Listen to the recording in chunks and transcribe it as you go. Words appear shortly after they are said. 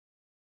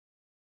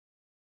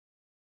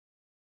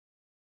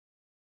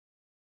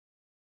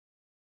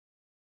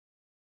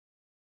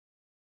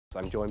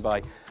I'm joined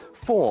by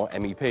four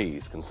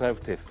MEPs: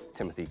 Conservative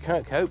Timothy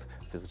Kirkhope,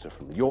 visitor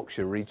from the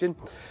Yorkshire region,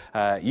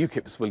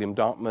 UKIP's William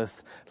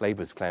Dartmouth,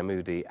 Labour's Claire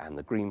Moody, and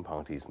the Green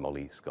Party's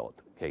Molly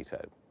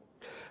Scott-Cato.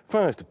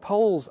 First,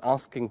 polls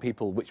asking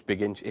people which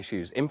big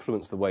issues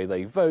influence the way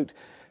they vote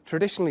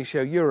traditionally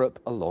show Europe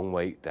a long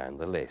way down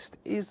the list.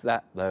 Is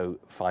that, though,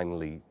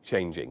 finally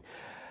changing?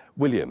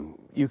 William,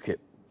 UKIP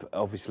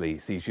obviously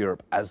sees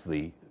Europe as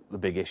the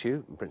big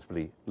issue, and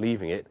principally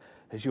leaving it.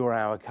 Has your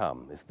hour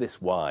come? Is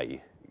this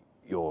why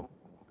you're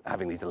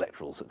having these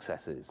electoral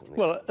successes?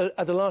 Well,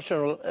 at the last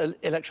general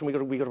election,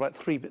 we got about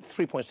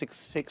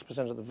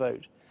 3.66% of the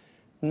vote.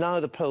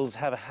 Now the polls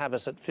have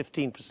us at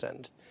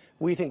 15%.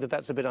 We think that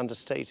that's a bit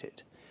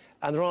understated.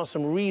 And there are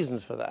some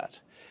reasons for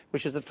that,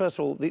 which is that, first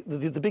of all, the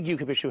big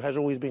UKIP issue has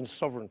always been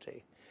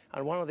sovereignty.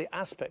 And one of the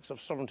aspects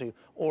of sovereignty,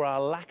 or our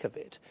lack of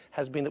it,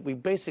 has been that we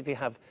basically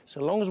have, so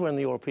long as we're in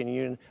the European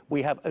Union,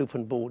 we have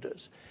open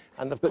borders.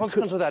 And the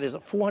consequence of that is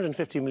that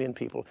 450 million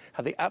people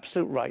have the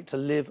absolute right to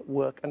live,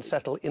 work and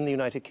settle in the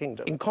United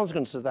Kingdom. In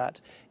consequence of that,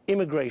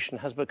 immigration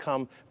has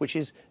become, which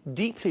is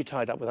deeply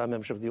tied up with our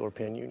membership of the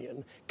European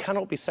Union,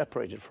 cannot be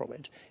separated from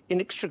it,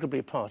 inextricably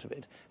a part of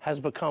it, has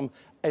become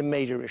a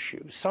major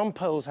issue. Some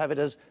polls have it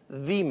as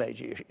the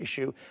major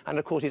issue, and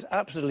of course it's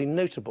absolutely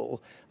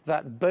notable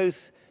that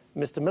both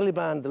Mr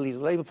Miliband, the leader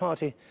of the Labour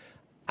Party,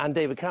 and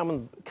David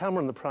Cameron,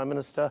 the Prime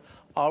Minister,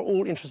 are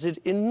all interested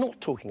in not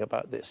talking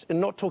about this, in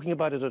not talking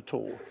about it at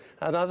all.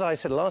 And as I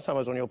said last time I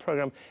was on your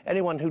programme,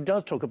 anyone who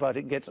does talk about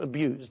it gets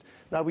abused.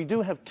 Now, we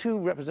do have two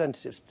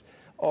representatives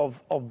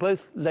of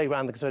both Labour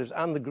and the Conservatives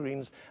and the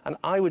Greens, and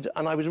I would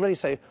really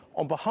say,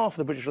 on behalf of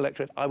the British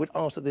electorate, I would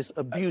ask that this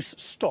abuse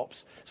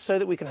stops so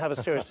that we can have a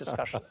serious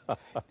discussion.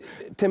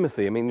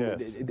 Timothy, I mean,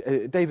 yes.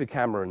 David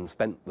Cameron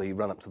spent the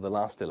run-up to the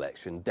last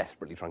election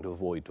desperately trying to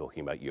avoid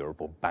talking about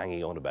Europe, or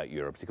banging on about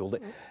Europe, as he called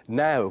it.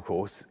 Now, of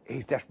course,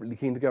 he's desperately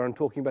keen to go around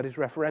talking about his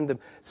referendum,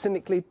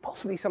 cynically,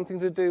 possibly something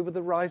to do with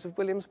the rise of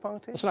William's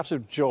party. It's an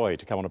absolute joy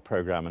to come on a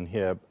programme and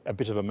hear a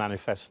bit of a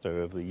manifesto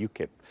of the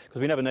UKIP,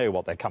 because we never know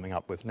what they're coming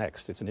up with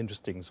next. It's an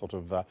interesting sort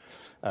of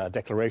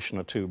declaration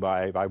or two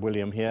by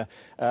William here.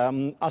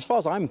 As far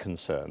as I'm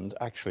concerned,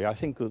 actually, I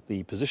think that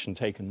the position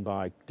taken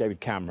by David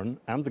Cameron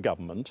and the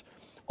government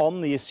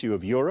on the issue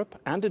of Europe,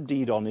 and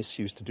indeed on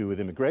issues to do with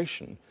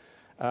immigration,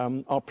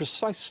 are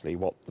precisely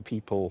what the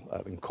people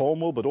in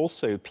Cornwall, but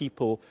also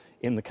people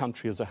in the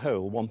country as a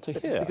whole, want to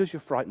hear. It's because you're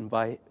frightened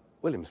by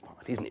William's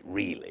party, isn't it,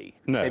 really?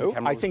 No,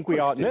 I think we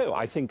are. No,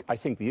 I think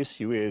the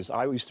issue is,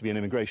 I used to be an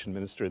immigration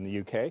minister in the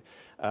UK.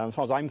 As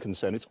far as I'm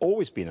concerned, it's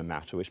always been a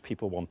matter which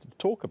people wanted to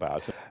talk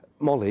about.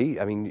 Molly,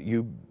 I mean,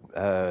 you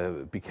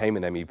became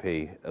an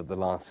MEP at the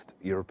last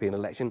European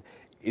election.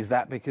 Is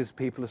that because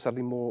people are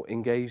suddenly more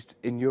engaged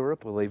in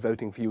Europe? Or are they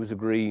voting for you as a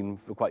Green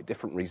for quite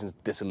different reasons,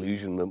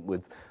 disillusionment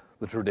with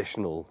the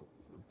traditional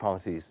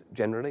parties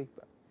generally?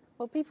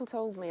 Well, people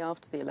told me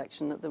after the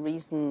election that the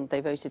reason they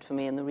voted for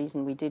me and the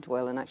reason we did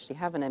well and actually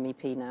have an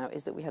MEP now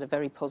is that we had a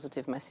very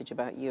positive message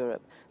about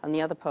Europe, and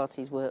the other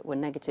parties were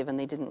negative and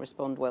they didn't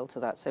respond well to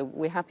that. So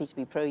we're happy to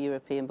be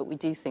pro-European, but we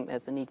do think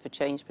there's a need for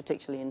change,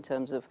 particularly in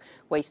terms of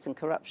waste and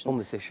corruption. On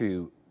this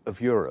issue of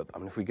Europe, I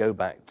mean, if we go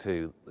back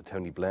to the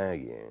Tony Blair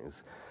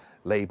years,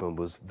 Labour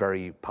was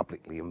very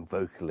publicly and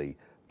vocally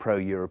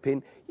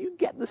pro-European. You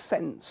get the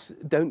sense,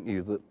 don't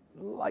you, that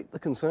like the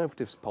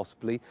Conservatives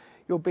possibly,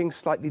 you're being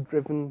slightly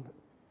driven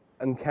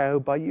and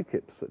cowed by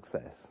UKIP's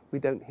success. We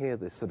don't hear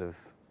this sort of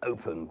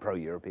open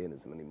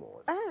pro-Europeanism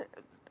anymore.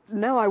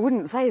 No, I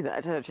wouldn't say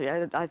that, actually.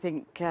 I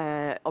think,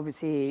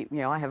 obviously, you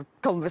know, I have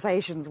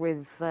conversations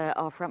with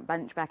our front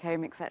bench back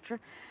home, etc.,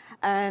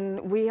 and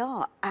we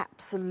are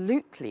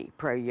absolutely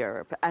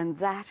pro-Europe, and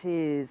that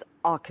is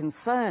our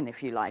concern,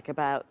 if you like,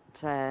 about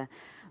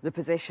the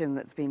position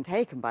that's been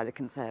taken by the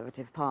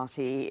Conservative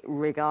Party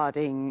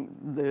regarding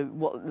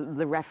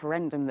the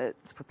referendum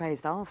that's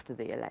proposed after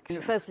the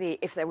election. Firstly,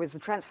 if there was a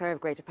transfer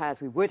of greater powers,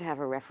 we would have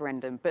a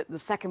referendum. But the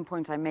second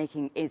point I'm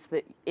making is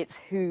that it's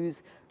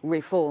whose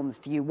reforms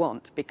do you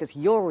want? Because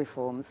your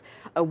reforms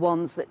are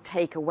ones that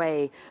take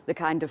away the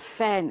kind of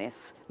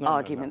fairness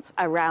arguments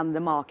around the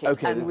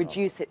market and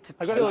reduce it to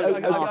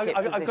purely market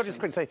I've got to just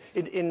quickly say,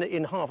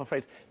 in half a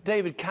phrase,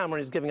 David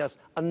Cameron is giving us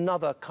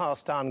another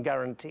cast-down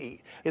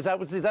guarantee. Is that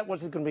what's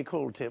going to be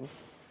called, Tim?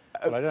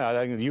 Well,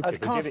 I don't think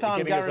UKIP are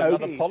giving us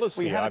another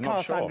policy. I'm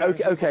not sure.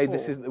 Okay,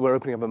 we're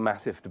opening up a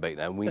massive debate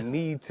now. We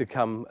need to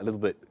come a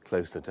little bit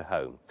closer to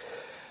home.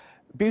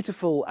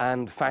 Beautiful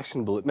and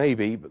fashionable it may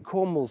be, but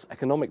Cornwall's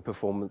economic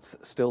performance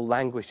still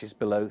languishes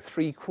below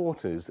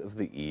 3/4 of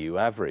the EU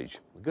average.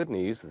 The good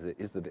news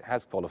is that it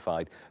has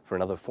qualified for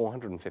another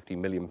 £450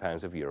 million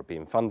of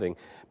European funding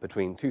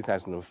between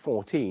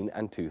 2014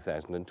 and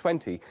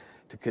 2020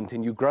 to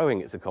continue growing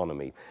its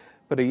economy.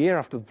 But a year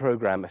after the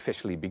programme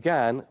officially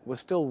began, we're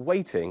still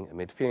waiting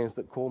amid fears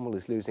that Cornwall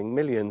is losing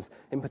millions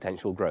in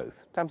potential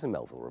growth. Tamsin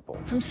Melville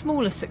reports. From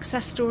smaller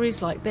success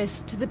stories like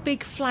this to the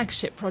big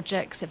flagship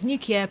projects of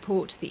Newquay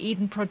Airport, the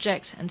Eden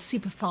Project and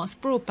superfast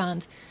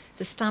broadband,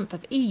 the stamp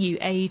of EU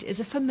aid is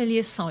a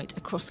familiar sight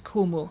across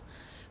Cornwall.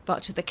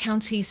 But with the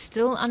counties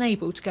still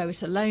unable to go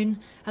it alone,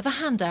 are the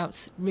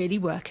handouts really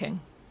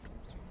working?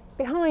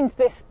 Behind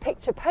this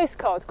picture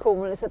postcard,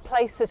 Cornwall is a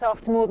place that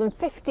after more than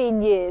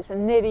 15 years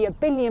and nearly £1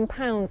 billion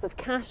of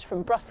cash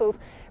from Brussels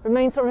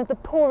remains one of the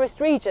poorest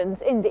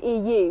regions in the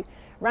EU,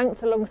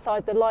 ranked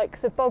alongside the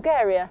likes of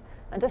Bulgaria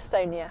and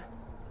Estonia.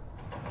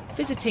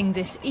 Visiting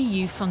this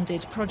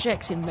EU-funded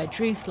project in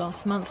Redruth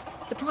last month,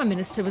 the Prime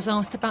Minister was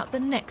asked about the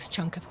next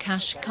chunk of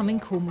cash coming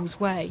Cornwall's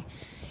way.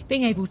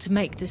 Being able to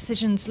make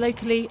decisions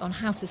locally on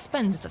how to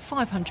spend the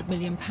 £500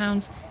 million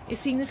is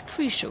seen as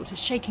crucial to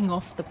shaking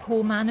off the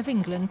poor man of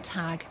England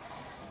tag.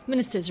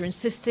 Ministers are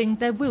insisting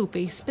there will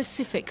be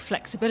specific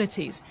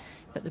flexibilities,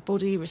 but the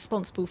body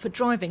responsible for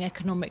driving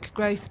economic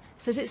growth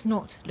says it's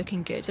not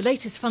looking good. The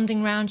latest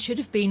funding round should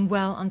have been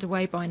well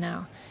underway by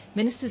now.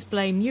 Ministers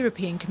blame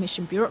European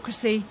Commission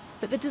bureaucracy,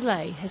 but the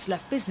delay has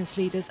left business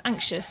leaders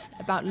anxious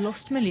about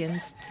lost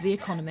millions to the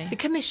economy. The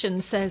Commission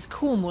says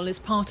Cornwall is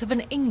part of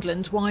an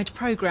England-wide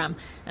programme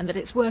and that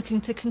it's working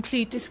to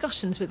conclude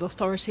discussions with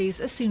authorities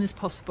as soon as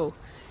possible.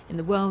 In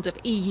the world of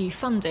EU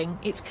funding,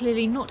 it's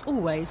clearly not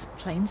always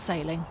plain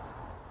sailing.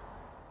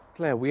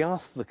 Claire, we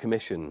asked the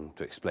Commission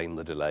to explain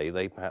the delay.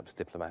 They perhaps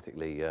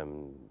diplomatically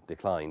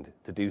declined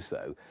to do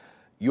so.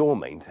 You're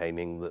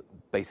maintaining that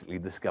basically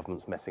this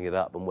government's messing it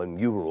up, and when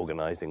you were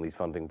organising these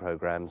funding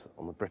programmes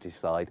on the British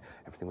side,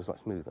 everything was much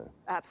smoother.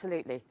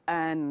 Absolutely.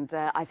 And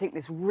I think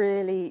this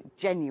really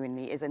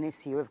genuinely is an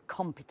issue of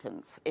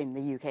competence in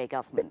the UK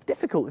government. It's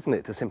difficult, isn't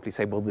it, to simply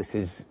say, well, this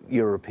is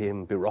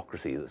European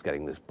bureaucracy that's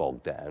getting this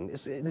bogged down.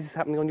 This is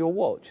happening on your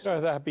watch. No,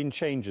 there have been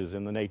changes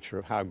in the nature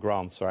of how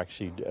grants are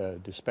actually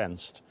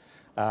dispensed.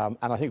 And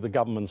I think the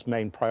government's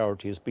main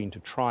priority has been to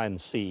try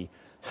and see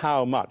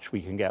how much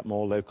we can get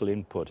more local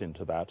input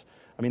into that.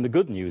 I mean, the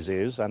good news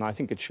is, and I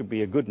think it should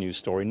be a good news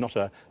story, not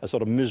a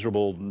sort of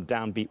miserable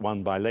downbeat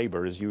one by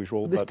Labour as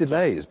usual. This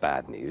delay is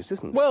bad news,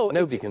 isn't it? Well,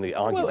 nobody can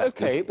argue well, that's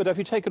okay, good. but if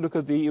you take a look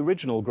at the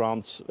original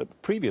grants,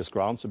 previous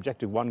grants,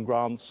 Objective 1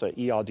 grants,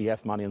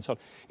 ERDF money and so on,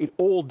 it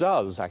all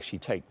does actually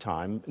take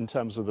time in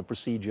terms of the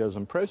procedures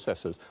and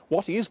processes.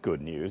 What is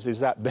good news is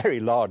that very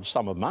large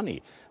sum of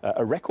money,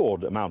 a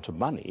record amount of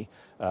money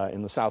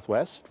in the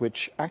southwest,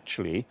 which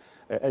actually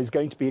is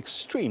going to be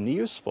extremely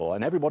useful,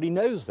 and everybody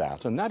knows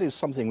that, and that is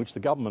something which the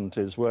government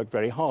has worked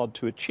very hard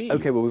to achieve.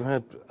 OK, well, we've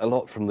heard a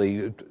lot from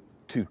the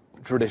two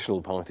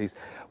traditional parties.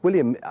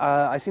 William,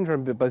 I seem to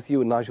remember both you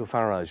and Nigel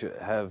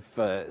Farage have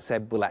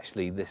said, well,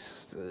 actually,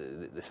 this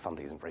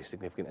funding isn't very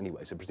significant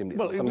anyway, so presumably it's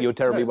not something you're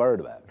terribly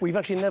worried about. We've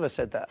actually never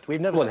said that. We've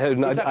never. Well,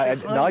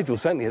 Nigel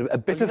certainly had a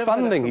bit of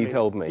funding, he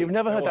told me. You've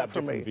never heard that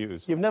from me.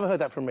 You've never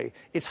heard that from me.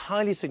 It's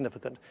highly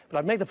significant. But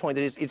I'd make the point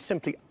that it's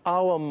simply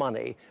our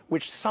money,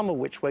 some of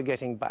which we're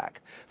getting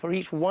back. For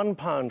each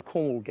 £1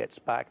 Cornwall gets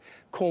back,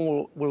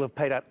 Cornwall will have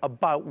paid out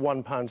about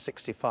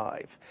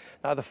 £1.65.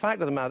 Now, the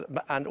fact of the matter,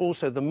 and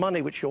also the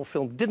money which your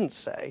film didn't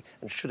say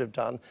and should have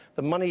done,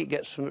 the money it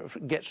gets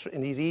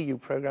in these EU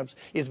programmes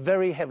is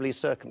very heavily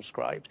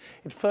circumscribed.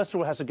 It first of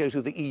all has to go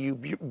through the EU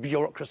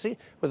bureaucracy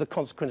with the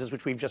consequences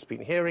which we've just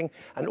been hearing,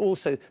 and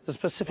also the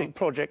specific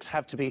projects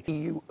have to be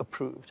EU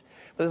approved.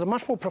 But there's a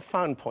much more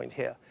profound point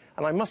here,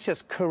 and I must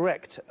just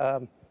correct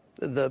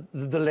the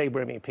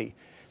Labour MEP.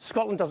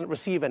 Scotland doesn't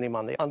receive any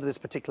money under this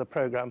particular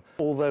programme,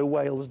 although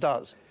Wales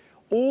does.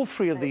 All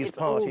three of these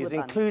parties,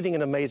 including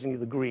and amazingly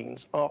the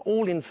Greens, are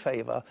all in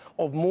favour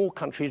of more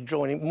countries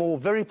joining, more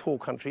very poor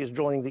countries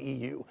joining the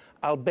EU.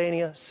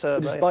 Albania,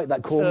 Serbia. Despite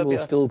that, Cornwall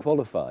still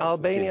qualifies.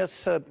 Albania,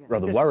 Serbia.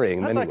 Rather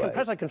worrying, anyway.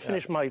 Perhaps I can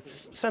finish my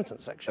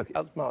sentence, actually,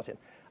 Martin.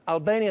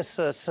 Albania,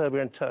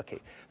 Serbia, and Turkey.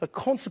 The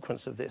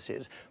consequence of this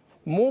is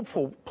more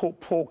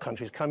poor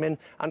countries come in,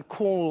 and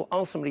Cornwall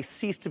ultimately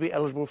ceased to be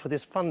eligible for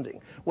this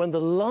funding. When the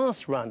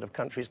last round of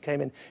countries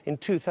came in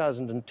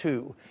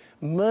 2002,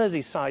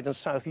 Merseyside and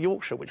South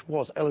Yorkshire, which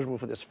was eligible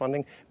for this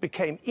funding,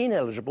 became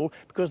ineligible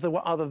because there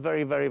were other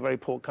very, very, very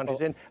poor countries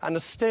in, and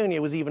Estonia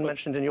was even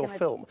mentioned in your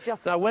film.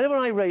 Now, whenever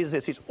I raise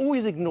this, it's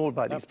always ignored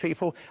by these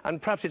people,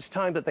 and perhaps it's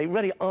time that they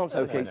really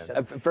answer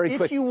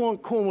If you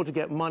want Cornwall to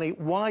get money,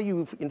 why are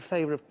you in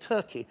favour of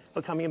Turkey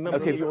becoming a member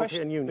of the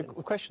European Union?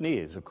 The question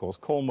is, of course,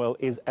 Cornwall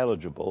is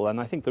eligible,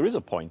 and I think there is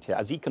a point here.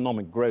 As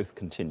economic growth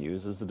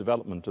continues, as the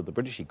development of the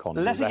British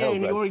economy,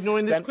 you're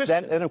ignoring this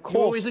question. Then of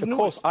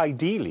course,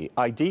 ideally,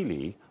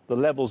 the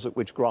levels at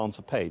which grants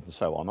are paid and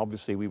so on,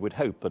 obviously we would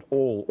hope that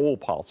all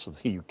parts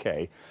of the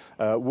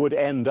UK would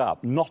end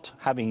up not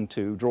having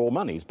to draw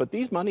monies. But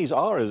these monies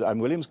are,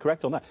 and William's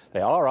correct on that, they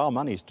are our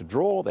monies to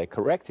draw, they're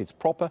correct, it's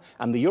proper,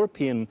 and the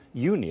European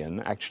Union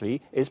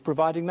actually is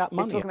providing that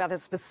money. We're talking about a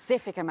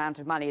specific amount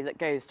of money that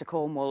goes to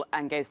Cornwall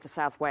and goes to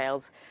South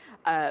Wales,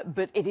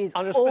 but it is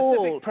on a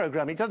specific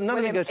programme. It doesn't, none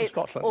of it goes to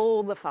Scotland.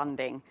 All the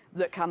funding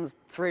that comes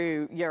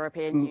through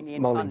European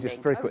Union Molly, funding.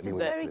 just very quickly.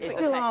 It's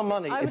still our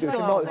money. I would It's like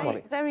not- to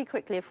say very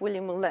quickly, if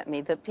William will let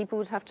me, that people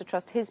would have to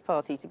trust his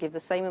party to give the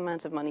same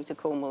amount of money to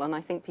Cornwall, and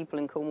I think people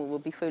in Cornwall will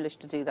be foolish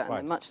to do that, and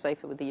they're much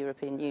safer with the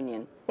European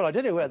Union. Well, I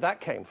don't know where that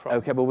came from.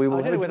 Okay, but we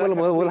will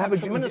have a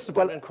tremendous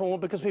support in Cornwall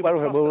because people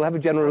trust we'll us. have a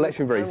general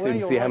election very And soon to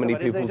you're see how right many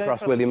about it is people they don't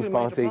trust the William's two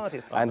major party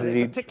parties. and They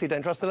indeed particularly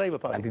don't trust the Labour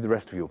Party. and the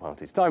rest of your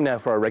parties. Time now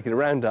for our regular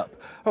roundup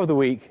of the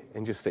week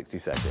in just 60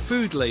 seconds.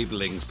 Food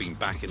labelling's been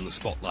back in the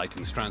spotlight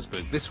in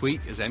Strasbourg this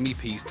week as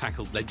MEPs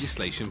tackled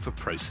legislation for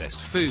processed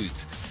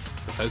foods.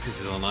 The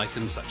focus is on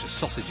items such as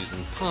sausages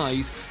and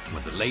pies,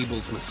 where the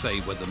labels must say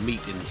where the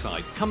meat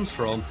inside comes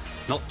from,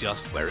 not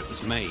just where it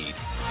was made.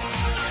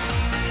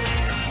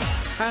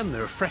 And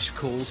there are fresh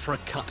calls for a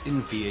cut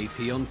in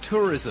VAT on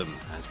tourism,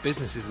 as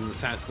businesses in the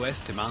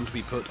southwest demand to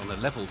be put on a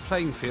level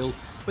playing field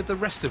with the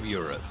rest of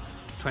Europe.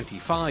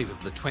 25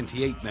 of the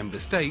 28 member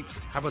states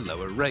have a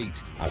lower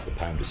rate. As the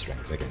pound has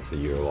strengthened against the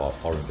euro, our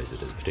foreign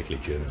visitors,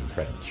 particularly German and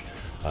French,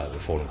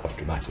 have fallen quite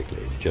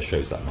dramatically, and it just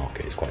shows that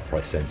market is quite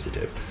price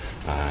sensitive.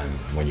 And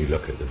when you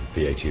look at the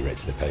VAT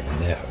rates they're paying on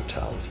their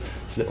hotels,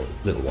 it's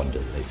little wonder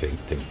that they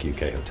think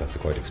UK hotels are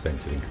quite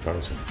expensive in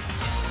comparison.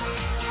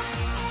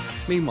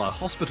 Meanwhile,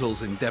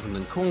 hospitals in Devon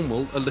and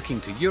Cornwall are looking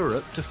to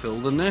Europe to fill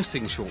the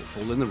nursing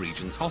shortfall in the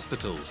region's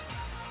hospitals.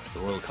 The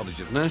Royal College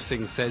of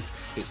Nursing says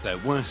it's their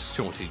worst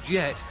shortage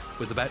yet,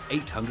 with about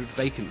 800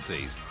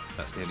 vacancies.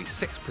 That's nearly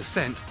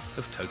 6%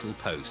 of total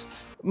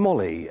posts.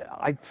 Molly,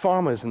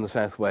 farmers in the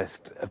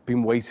southwest have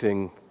been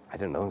waiting, I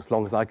don't know, as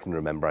long as I can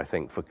remember, I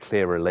think, for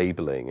clearer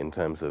labelling in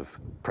terms of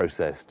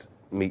processed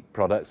meat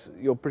products.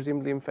 You're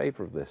presumably in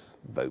favour of this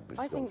vote?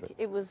 I think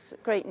it was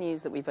great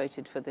news that we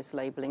voted for this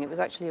labelling. It was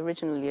actually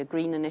originally a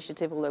Green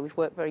initiative, although we've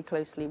worked very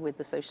closely with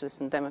the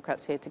Socialists and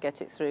Democrats here to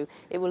get it through.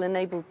 It will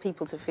enable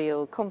people to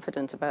feel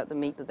confident about the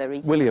meat that they're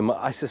eating. William,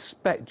 I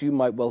suspect you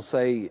might well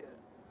say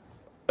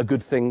a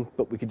good thing,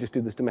 but we could just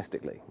do this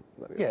domestically.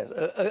 Yes,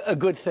 a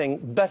good thing,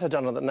 better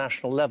done at the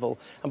national level.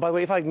 And by the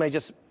way, if I may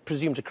just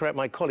presume to correct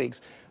my colleagues,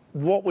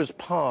 what was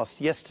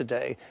passed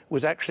yesterday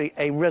was actually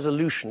a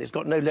resolution. It's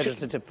got no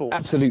legislative force.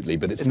 Absolutely,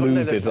 but it's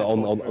moved it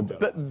on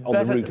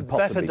the route to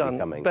possibly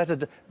becoming.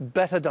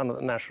 Better done at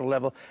the national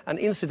level. And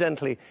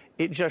incidentally,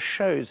 it just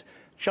shows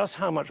just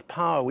how much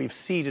power we've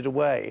ceded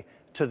away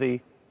to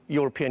the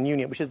European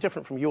Union, which is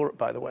different from Europe,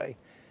 by the way,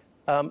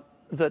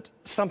 that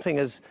something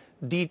as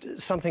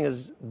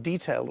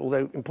detailed,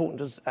 although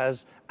important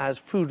as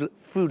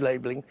food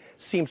labelling,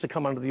 seems to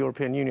come under the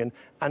European Union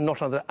and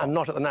not at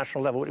the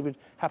national level. It would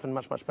happen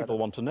much better. People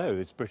want to know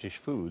it's British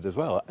food as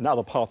well, and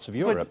other parts of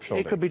Europe,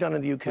 surely. It could be done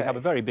in the UK. We have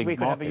a very big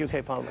market. We could have a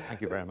UK Parliament.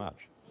 Thank you very much.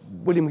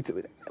 William,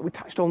 we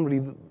touched on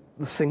really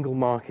the single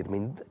market. I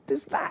mean,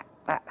 does that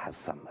has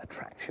some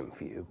attraction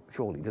for you,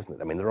 surely, doesn't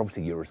it? I mean, there are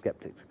obviously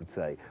Eurosceptics who would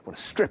say, want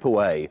to strip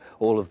away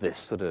all of this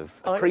sort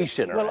of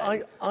accretion around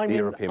the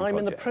European project. I'm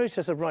in the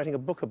process of writing a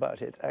book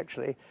about it,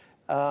 actually.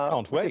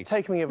 Can't wait. It's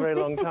taken me a very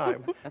long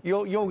time.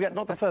 You'll get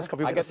not the first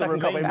copy, but the second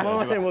copy.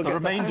 Martin will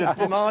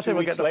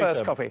get the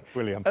first copy.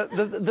 William.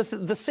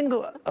 The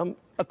single,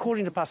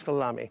 according to Pascal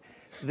Lamy,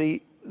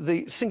 the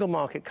single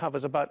market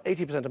covers about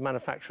 80% of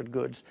manufactured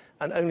goods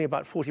and only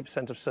about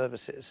 40% of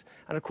services.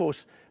 And of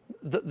course,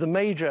 the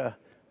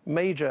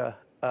major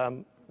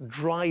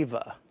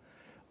driver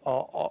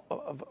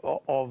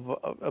of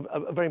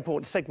a very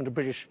important segment of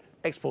British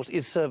exports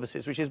is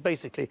services, which is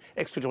basically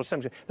exportable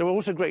assembly. There are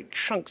also great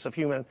chunks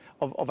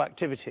of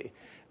activity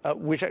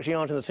which actually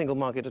aren't in the single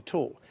market at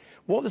all.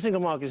 What the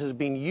single market has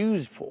been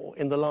used for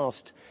in the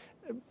last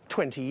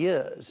 20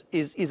 years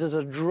is as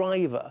a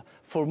driver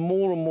for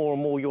more and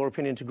more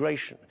European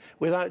integration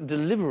without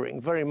delivering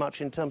very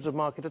much in terms of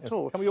market at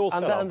all. Can we all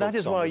and that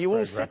is why you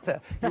all sit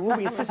there. You've all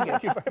been sitting there.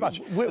 Thank you very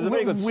much. There's a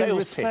very good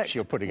sales pitch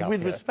you're putting up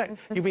With here. respect,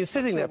 you've been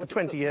sitting there for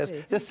 20 years.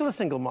 There's still a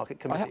single market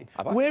committee.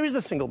 Where is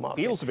the single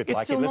market? Feels a bit it's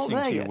like it still not listening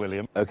there to you, yet.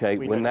 William. Okay,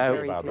 We we're know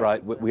now, about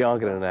right, we are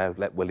going to now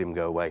let William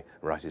go away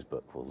and write his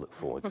book. We'll look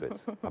forward to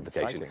its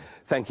publication. Exciting.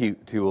 Thank you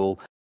to you all.